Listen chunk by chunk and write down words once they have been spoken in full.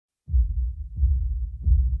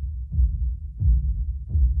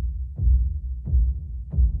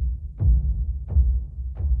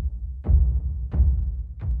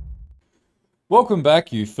Welcome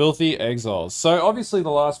back, you filthy exiles. So obviously the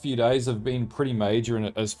last few days have been pretty major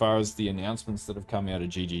as far as the announcements that have come out of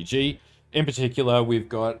GGG. In particular, we've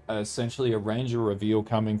got essentially a Ranger reveal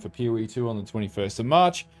coming for PoE 2 on the 21st of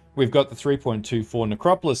March. We've got the 3.24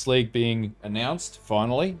 Necropolis League being announced,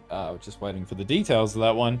 finally. Just waiting for the details of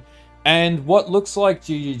that one. And what looks like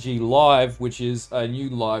GGG Live, which is a new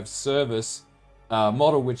live service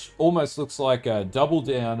model, which almost looks like a double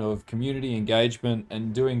down of community engagement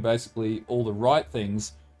and doing basically all the right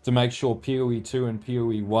things to make sure PoE 2 and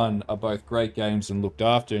PoE 1 are both great games and looked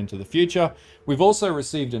after into the future. We've also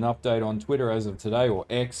received an update on Twitter as of today, or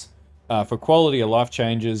X, for quality of life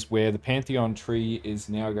changes, where the Pantheon tree is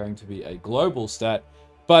now going to be a global stat.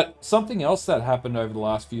 But something else that happened over the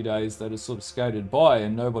last few days that has sort of skated by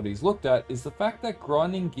and nobody's looked at is the fact that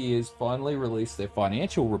Grinding Gears finally released their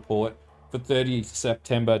financial report for 30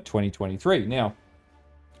 September 2023. Now,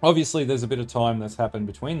 obviously there's a bit of time that's happened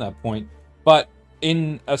between that point, but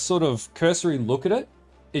in a sort of cursory look at it,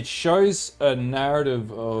 it shows a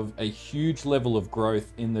narrative of a huge level of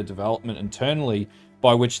growth in the development internally,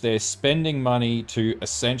 by which they're spending money to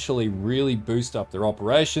essentially really boost up their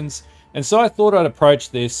operations. And so I thought I'd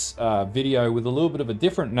approach this video with a little bit of a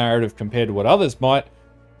different narrative compared to what others might,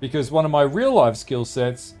 because one of my real life skill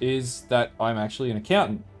sets is that I'm actually an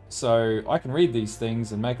accountant. So I can read these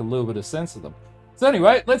things and make a little bit of sense of them. So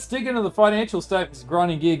anyway, let's dig into the financial statements of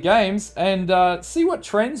Grinding Gear Games and see what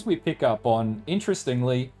trends we pick up on,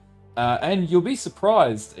 interestingly. And you'll be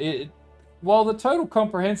surprised. While the total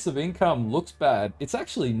comprehensive income looks bad, it's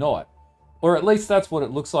actually not. Or at least that's what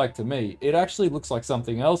it looks like to me. It actually looks like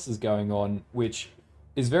something else is going on, which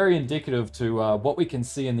is very indicative to what we can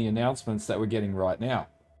see in the announcements that we're getting right now.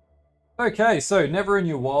 Okay, so never in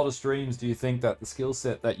your wildest dreams do you think that the skill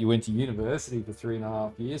set that you went to university for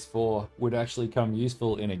 3.5 years for would actually come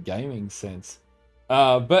useful in a gaming sense.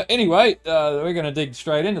 But anyway, we're going to dig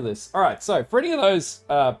straight into this. All right, so for any of those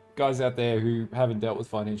guys out there who haven't dealt with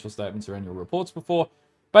financial statements or annual reports before,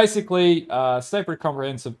 basically, statement of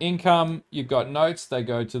comprehensive income, you've got notes, they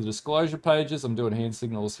go to the disclosure pages. I'm doing hand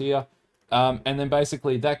signals here. And then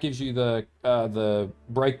basically that gives you the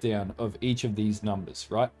breakdown of each of these numbers,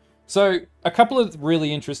 right? So a couple of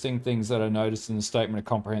really interesting things that I noticed in the statement of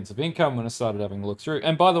comprehensive income when I started having a look through.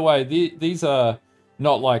 And by the way, these are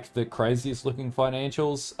not like the craziest looking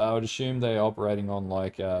financials. I would assume they're operating on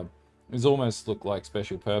like, these almost look like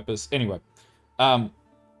special purpose. Anyway,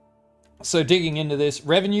 so digging into this,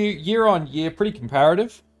 revenue year on year, pretty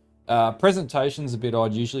comparative. Presentation's a bit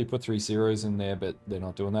odd. Usually put 3 zeros in there, but they're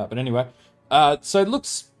not doing that. But anyway, so it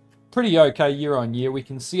looks pretty okay year on year. We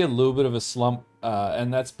can see a little bit of a slump,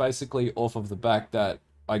 and that's basically off of the back that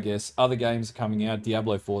I guess other games are coming out.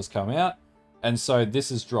 Diablo 4's come out, and so this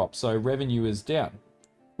has dropped. So revenue is down,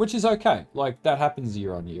 which is okay. Like, that happens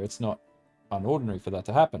year on year. It's not unordinary for that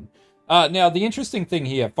to happen. Now, the interesting thing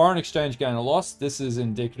here, foreign exchange gain or loss, this is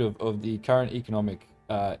indicative of the current economic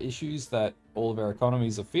issues that all of our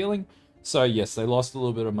economies are feeling. So yes, they lost a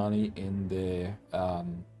little bit of money in their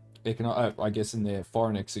I guess in their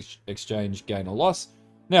foreign exchange gain or loss.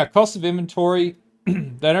 Now, cost of inventory,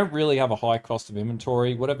 they don't really have a high cost of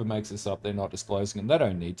inventory. Whatever makes this up, they're not disclosing, and they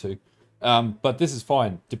don't need to. But this is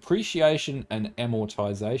fine. Depreciation and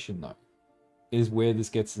amortization, though, is where this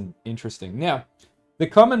gets interesting. Now, the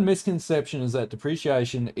common misconception is that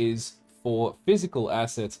depreciation is for physical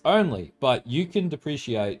assets only, but you can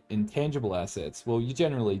depreciate intangible assets. Well, you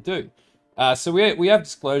generally do. So we have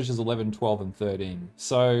disclosures 11, 12, and 13.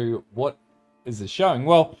 So what is this showing?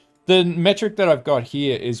 Well, the metric that I've got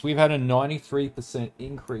here is we've had a 93%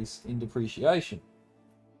 increase in depreciation.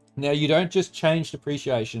 Now, you don't just change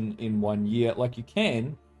depreciation in 1 year. Like, you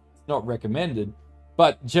can, it's not recommended.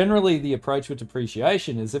 But generally, the approach with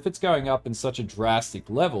depreciation is if it's going up in such a drastic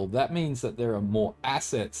level, that means that there are more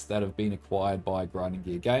assets that have been acquired by Grinding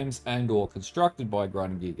Gear Games and or constructed by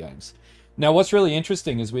Grinding Gear Games. Now, what's really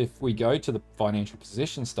interesting is if we go to the financial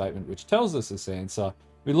position statement, which tells us this answer,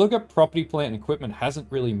 we look at property, plant, and equipment hasn't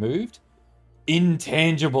really moved.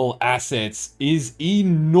 Intangible assets is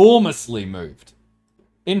enormously moved.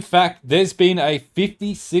 In fact, there's been a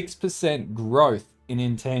 56% growth in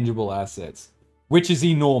intangible assets, which is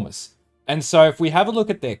enormous. And so if we have a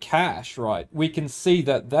look at their cash, right, we can see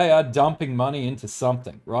that they are dumping money into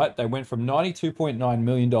something, right? They went from $92.9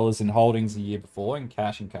 million in holdings the year before in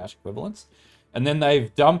cash and cash equivalents. And then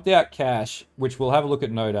they've dumped out cash, which we'll have a look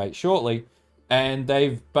at Note 8 shortly. And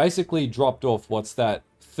they've basically dropped off, what's that,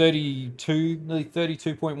 nearly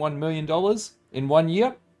 $32.1 million in 1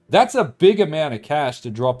 year? That's a big amount of cash to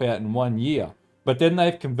drop out in 1 year. But then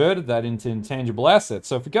they've converted that into intangible assets.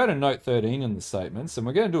 So if we go to Note 13 in the statements, and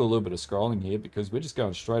we're going to do a little bit of scrolling here because we're just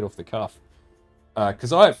going straight off the cuff.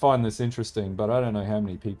 Because I find this interesting, but I don't know how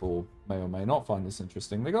many people may or may not find this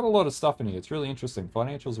interesting. They got a lot of stuff in here. It's really interesting.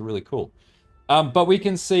 Financials are really cool. But we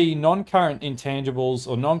can see non-current intangibles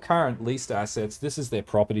or non-current leased assets. This is their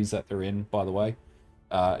properties that they're in, by the way.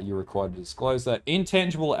 You're required to disclose that.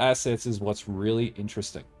 Intangible assets is what's really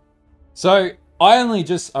interesting. So I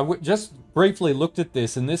just briefly looked at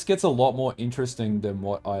this, and this gets a lot more interesting than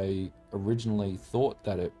what I originally thought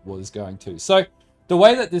that it was going to. So the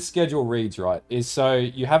way that this schedule reads, right, is so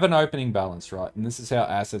you have an opening balance, right? And this is how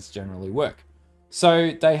assets generally work.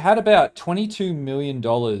 So they had about $22 million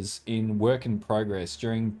in work in progress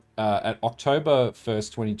during at October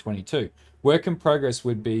 1st, 2022. Work in progress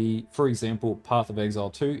would be, for example, Path of Exile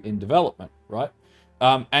 2 in development, right?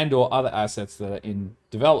 And or other assets that are in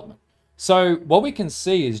development. So what we can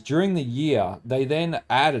see is during the year, they then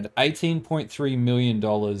added $18.3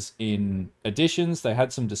 million in additions. They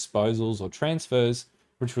had some disposals or transfers,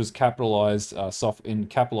 which was capitalized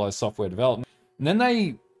capitalized software development. And then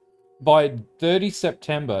they, by 30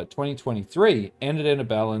 September 2023, ended in a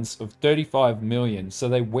balance of 35 million. So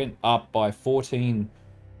they went up by 14,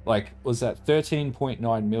 was that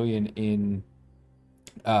 13.9 million in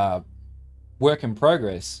work in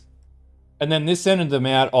progress. And then this ended them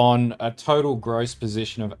out on a total gross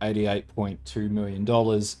position of $88.2 million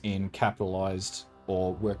in capitalized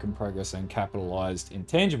or work in progress and capitalized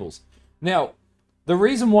intangibles. Now, the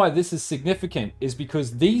reason why this is significant is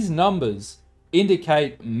because these numbers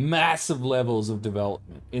indicate massive levels of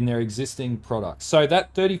development in their existing products. So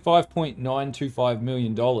that $35.925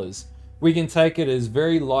 million, we can take it as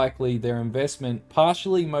very likely their investment,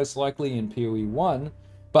 partially most likely in PoE 1,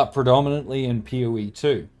 but predominantly in PoE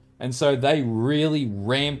 2. And so they really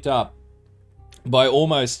ramped up by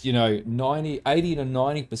almost, 80 to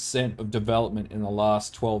 90% of development in the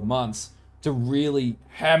last 12 months to really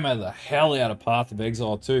hammer the hell out of Path of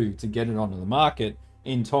Exile 2 to get it onto the market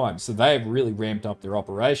in time. So they have really ramped up their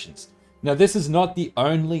operations. Now, this is not the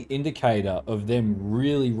only indicator of them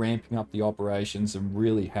really ramping up the operations and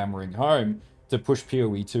really hammering home to push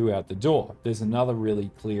PoE 2 out the door. There's another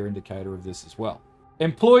really clear indicator of this as well.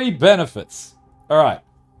 Employee benefits. All right.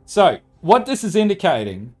 So what this is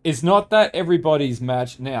indicating is not that everybody's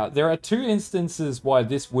matched. Now, there are two instances why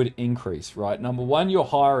this would increase, right? Number one, you're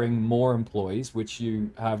hiring more employees, which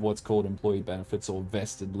you have what's called employee benefits or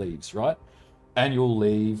vested leaves, right? Annual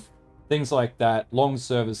leave, things like that, long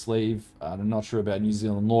service leave. I'm not sure about New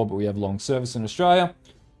Zealand law, but we have long service in Australia.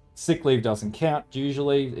 Sick leave doesn't count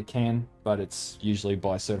usually. It can, but it's usually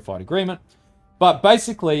by certified agreement. But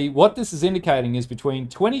basically, what this is indicating is between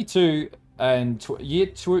 22 and year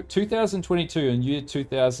 2022 and year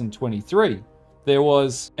 2023, there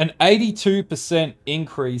was an 82%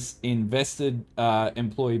 increase in vested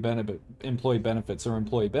employee benefits.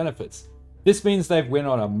 This means they've went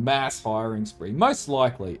on a mass hiring spree. Most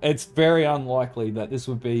likely, it's very unlikely that this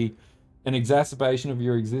would be an exacerbation of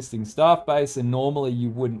your existing staff base, and normally you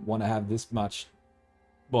wouldn't want to have this much.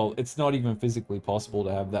 Well, it's not even physically possible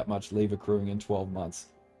to have that much leave accruing in 12 months.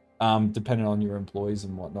 Depending on your employees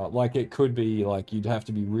and whatnot. Like, it could be like you'd have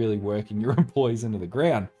to be really working your employees into the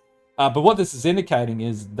ground. But what this is indicating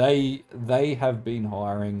is they have been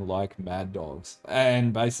hiring like mad dogs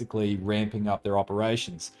and basically ramping up their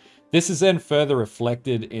operations. This is then further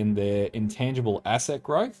reflected in their intangible asset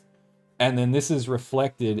growth. And then this is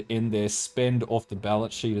reflected in their spend off the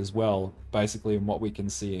balance sheet as well, basically in what we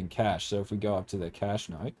can see in cash. So if we go up to their cash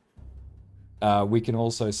note, we can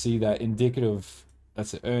also see that indicative.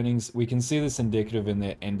 That's the earnings. We can see this indicative in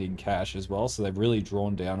their ending cash as well. So they've really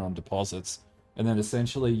drawn down on deposits and then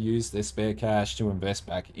essentially used their spare cash to invest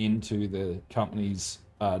back into the company's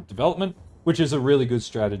development, which is a really good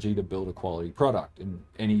strategy to build a quality product. And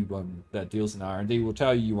anyone that deals in R&D will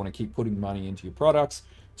tell you want to keep putting money into your products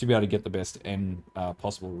to be able to get the best end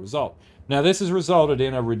possible result. Now, this has resulted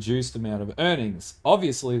in a reduced amount of earnings.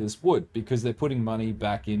 Obviously, this would, because they're putting money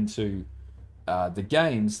back into the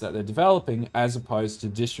games that they're developing, as opposed to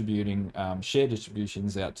distributing share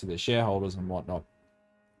distributions out to their shareholders and whatnot.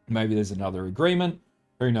 Maybe there's another agreement.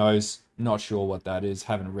 Who knows? Not sure what that is.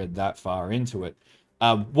 Haven't read that far into it.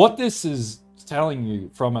 What this is telling you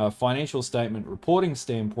from a financial statement reporting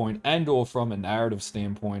standpoint and or from a narrative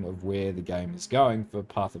standpoint of where the game is going for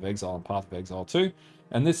Path of Exile and Path of Exile 2,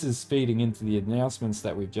 and this is feeding into the announcements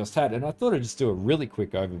that we've just had, and I thought I'd just do a really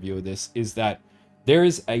quick overview of this, is that there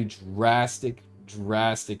is a drastic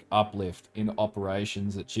uplift in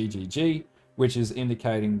operations at GGG, which is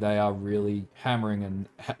indicating they are really hammering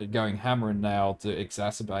and going hammer and nail to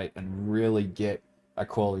exacerbate and really get a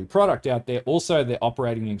quality product out there. Also, their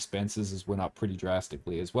operating expenses has went up pretty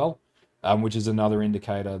drastically as well, which is another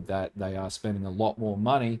indicator that they are spending a lot more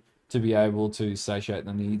money to be able to satiate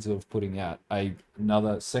the needs of putting out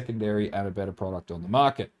another secondary and a better product on the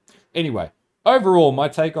market. Anyway, overall, my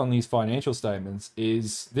take on these financial statements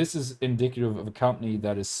is this is indicative of a company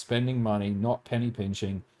that is spending money, not penny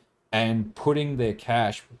pinching, and putting their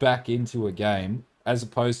cash back into a game as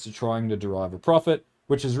opposed to trying to derive a profit,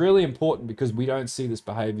 which is really important because we don't see this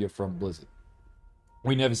behavior from Blizzard.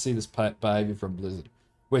 We never see this behavior from Blizzard.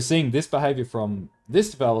 We're seeing this behavior from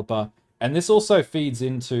this developer, and this also feeds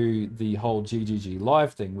into the whole GGG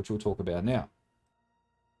live thing, which we'll talk about now.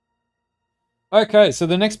 Okay, so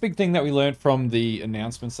the next big thing that we learned from the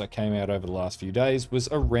announcements that came out over the last few days was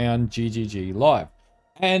around GGG Live.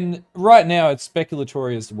 And right now it's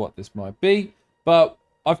speculatory as to what this might be, but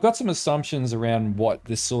I've got some assumptions around what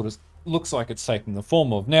this sort of looks like it's taking the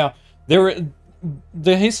form of. Now,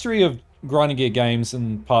 the history of grinding gear games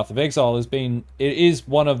and Path of Exile has been, it is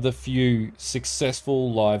one of the few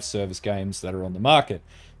successful live service games that are on the market,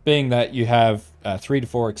 being that you have 3 to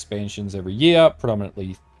 4 expansions every year,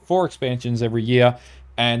 predominantly 4 expansions every year,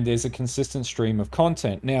 and there's a consistent stream of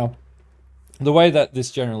content. Now, the way that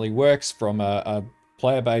this generally works from a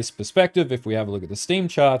player base perspective, if we have a look at the Steam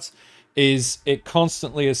charts, is it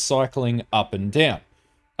constantly is cycling up and down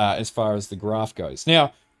as far as the graph goes.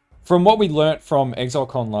 Now, from what we learnt from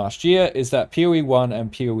ExileCon last year is that PoE 1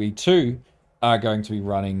 and PoE 2 are going to be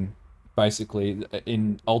running basically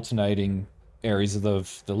in alternating areas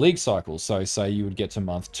of the league cycle. So say you would get to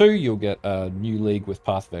month 2, you'll get a new league with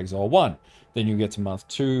Path of Exile 1. Then you'll get to month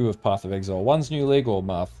 2 of Path of Exile 1's new league, or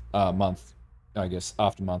I guess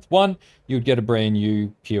after month 1, you'd get a brand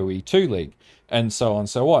new PoE 2 league, and so on,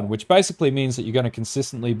 so on, which basically means that you're going to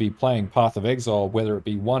consistently be playing Path of Exile, whether it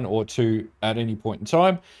be 1 or 2 at any point in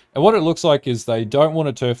time. And what it looks like is they don't want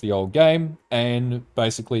to turf the old game and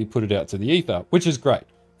basically put it out to the ether, which is great.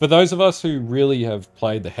 For those of us who really have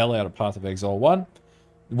played the hell out of Path of Exile 1,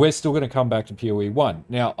 we're still going to come back to PoE 1.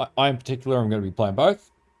 Now, I in particular, I'm going to be playing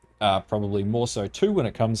both. Probably more so 2 when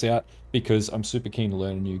it comes out, because I'm super keen to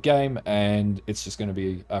learn a new game, and it's just going to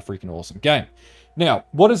be a freaking awesome game. Now,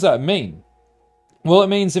 what does that mean? Well, it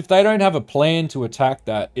means if they don't have a plan to attack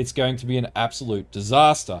that, it's going to be an absolute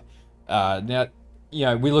disaster. Now, you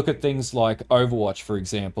know, we look at things like Overwatch, for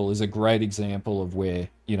example, is a great example of where,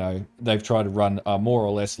 you know, they've tried to run a more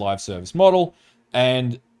or less live service model,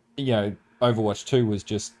 and, you know, Overwatch 2 was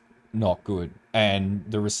just not good, and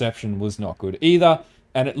the reception was not good either.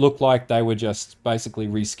 And it looked like they were just basically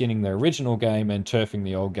reskinning their original game and turfing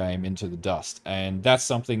the old game into the dust. And that's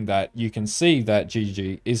something that you can see that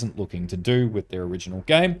GGG isn't looking to do with their original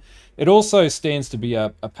game. It also stands to be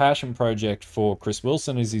a passion project for Chris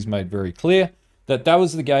Wilson, as he's made very clear, that that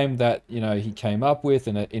was the game that, you know, he came up with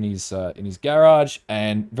in his garage,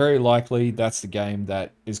 and very likely that's the game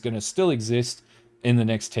that is going to still exist in the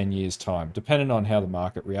next 10 years' time, depending on how the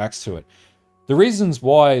market reacts to it. The reasons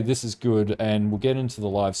why this is good, and we'll get into the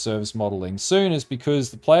live service modeling soon, is because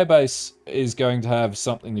the player base is going to have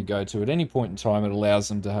something to go to at any point in time. It allows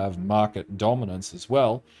them to have market dominance as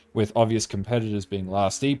well, with obvious competitors being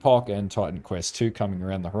Last Epoch and Titan Quest 2 coming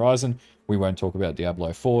around the horizon. We won't talk about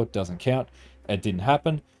Diablo 4, it doesn't count. It didn't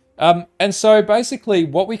happen. And so basically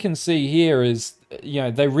what we can see here is, you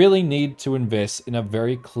know, they really need to invest in a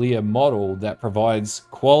very clear model that provides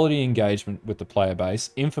quality engagement with the player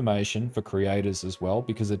base, information for creators as well,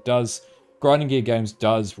 because it does, grinding gear games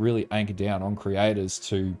does really anchor down on creators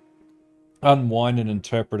to unwind and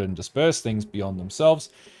interpret and disperse things beyond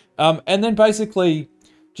themselves. And then basically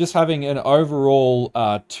just having an overall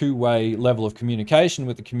two-way level of communication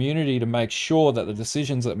with the community to make sure that the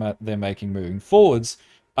decisions that they're making moving forwards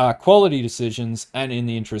are quality decisions and in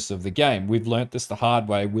the interests of the game. We've learnt this the hard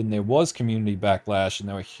way when there was community backlash and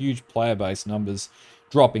there were huge player base numbers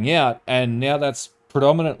dropping out, and now that's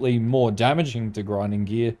predominantly more damaging to grinding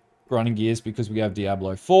gears because we have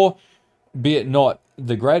Diablo 4. Be it not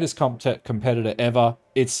the greatest competitor ever,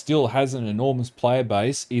 it still has an enormous player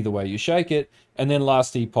base, either way you shake it. And then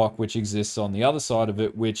Last Epoch, which exists on the other side of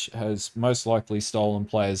it, which has most likely stolen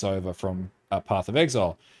players over from Path of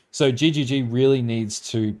Exile. So GGG really needs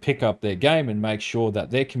to pick up their game and make sure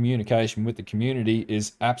that their communication with the community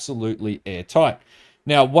is absolutely airtight.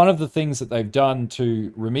 Now, one of the things that they've done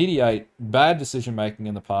to remediate bad decision-making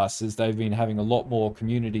in the past is they've been having a lot more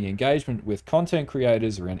community engagement with content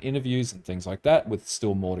creators around interviews and things like that, with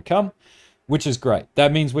still more to come, which is great.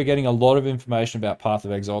 That means we're getting a lot of information about Path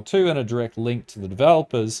of Exile 2 and a direct link to the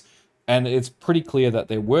developers, and it's pretty clear that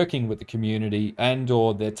they're working with the community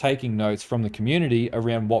and/or they're taking notes from the community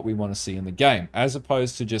around what we want to see in the game. As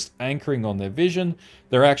opposed to just anchoring on their vision,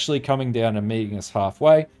 they're actually coming down and meeting us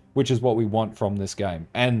halfway. which is what we want from this game,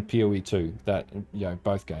 and PoE 2, that, you know,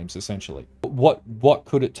 both games essentially. What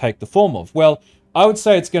could it take the form of? Well, I would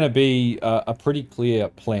say it's going to be a pretty clear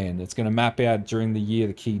plan. It's going to map out during the year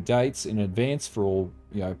the key dates in advance for all,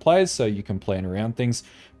 you know, players, so you can plan around things.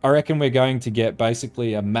 I reckon we're going to get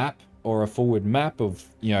basically a map or a forward map of,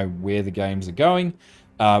 you know, where the games are going.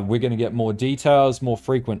 We're going to get more details, more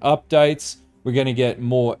frequent updates. We're going to get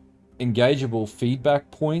more engageable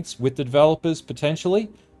feedback points with the developers potentially.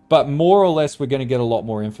 But more or less, we're going to get a lot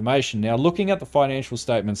more information. Now, looking at the financial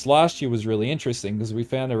statements last year was really interesting because we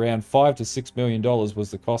found around $5 to $6 million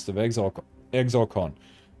was the cost of ExileCon.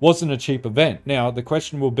 Wasn't a cheap event. Now, the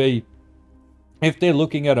question will be, if they're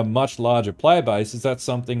looking at a much larger player base, is that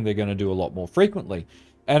something they're going to do a lot more frequently?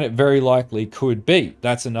 And it very likely could be.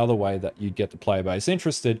 That's another way that you'd get the player base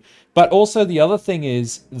interested. But also the other thing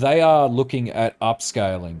is they are looking at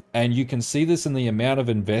upscaling. And you can see this in the amount of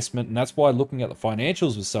investment. And that's why looking at the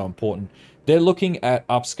financials was so important. They're looking at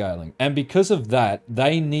upscaling. And because of that,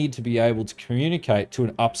 they need to be able to communicate to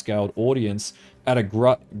an upscaled audience at a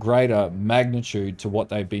greater magnitude to what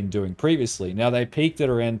they've been doing previously. Now, they peaked at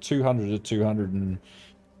around 200 to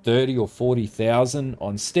 230 or 40,000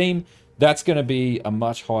 on Steam. That's going to be a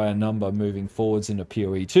much higher number moving forwards into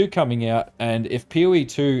PoE 2 coming out. And if PoE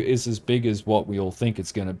 2 is as big as what we all think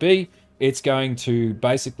it's going to be, it's going to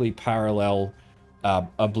basically parallel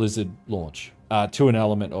a Blizzard launch to an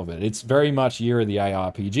element of it. It's very much Year of the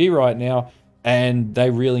ARPG right now, and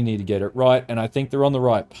they really need to get it right. And I think they're on the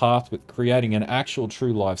right path with creating an actual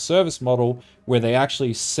true live service model where they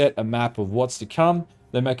actually set a map of what's to come.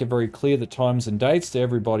 They make it very clear the times and dates to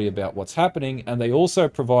everybody about what's happening, and they also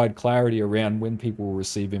provide clarity around when people will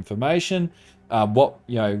receive information,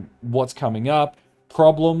 what's coming up,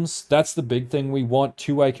 problems. That's the big thing. We want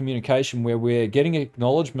two-way communication where we're getting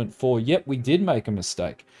acknowledgement for, yep, we did make a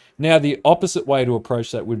mistake. Now, the opposite way to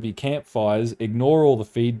approach that would be campfires, ignore all the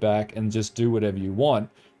feedback and just do whatever you want.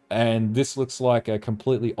 And this looks like a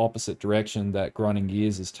completely opposite direction that Grinding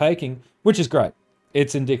Gears is taking, which is great.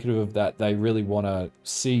 It's indicative of that they really want to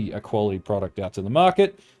see a quality product out to the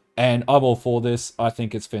market, and I'm all for this. I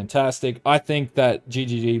think it's fantastic. I think that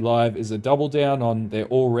GGG Live is a double down on their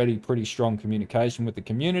already pretty strong communication with the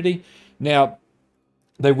community. Now,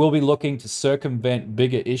 they will be looking to circumvent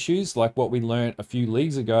bigger issues like what we learned a few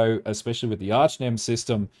leagues ago, especially with the Archnem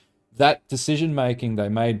system. That decision-making they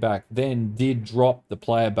made back then did drop the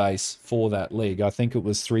player base for that league. I think it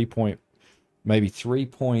was 3.20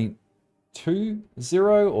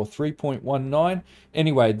 or 3.19.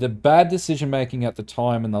 Anyway, the bad decision making at the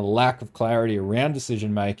time and the lack of clarity around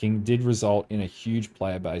decision making did result in a huge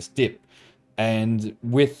player base dip. And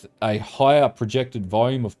with a higher projected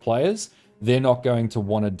volume of players, they're not going to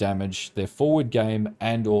want to damage their forward game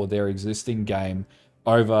and or their existing game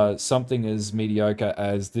over something as mediocre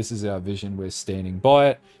as this is our vision, we're standing by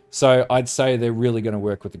it. So I'd say they're really going to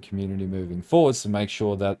work with the community moving forwards to make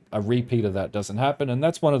sure that a repeat of that doesn't happen. And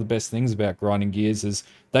that's one of the best things about Grinding Gears is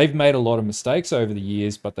they've made a lot of mistakes over the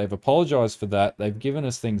years, but they've apologized for that. They've given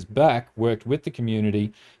us things back, worked with the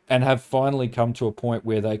community, and have finally come to a point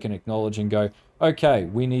where they can acknowledge and go, okay,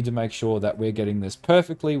 we need to make sure that we're getting this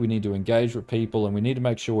perfectly. We need to engage with people, and we need to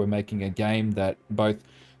make sure we're making a game that both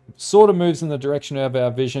sort of moves in the direction of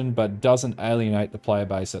our vision, but doesn't alienate the player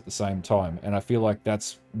base at the same time. And I feel like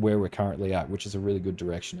that's where we're currently at, which is a really good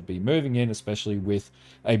direction to be moving in, especially with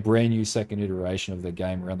a brand new second iteration of the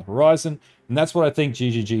game around the horizon. And that's what I think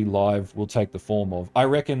GGG Live will take the form of. I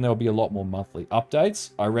reckon there'll be a lot more monthly updates.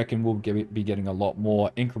 I reckon we'll be getting a lot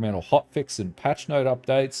more incremental hotfix and patch note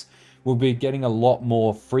updates. We'll be getting a lot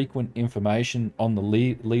more frequent information on the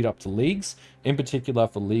lead up to leagues, in particular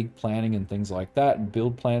for league planning and things like that, and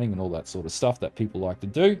build planning and all that sort of stuff that people like to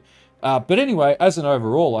do. But anyway, as an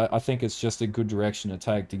overall, I think it's just a good direction to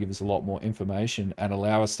take to give us a lot more information and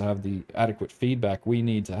allow us to have the adequate feedback we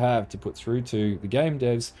need to have to put through to the game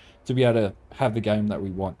devs to be able to have the game that we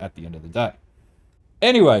want at the end of the day.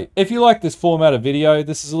 Anyway, if you like this format of video,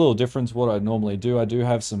 this is a little different to what I normally do. I do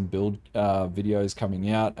have some build videos coming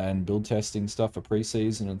out and build testing stuff for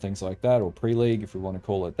preseason and things like that, or pre-league if we want to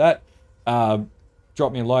call it that.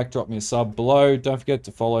 Drop me a like, drop me a sub below. Don't forget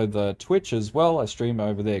to follow the Twitch as well. I stream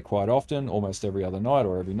over there quite often, almost every other night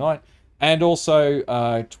or every night. And also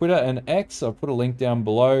Twitter and X, I've put a link down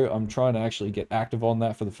below. I'm trying to actually get active on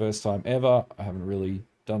that for the first time ever. I haven't really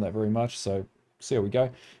done that very much, so see how we go.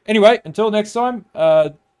 Anyway, until next time,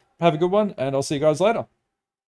 have a good one, and I'll see you guys later.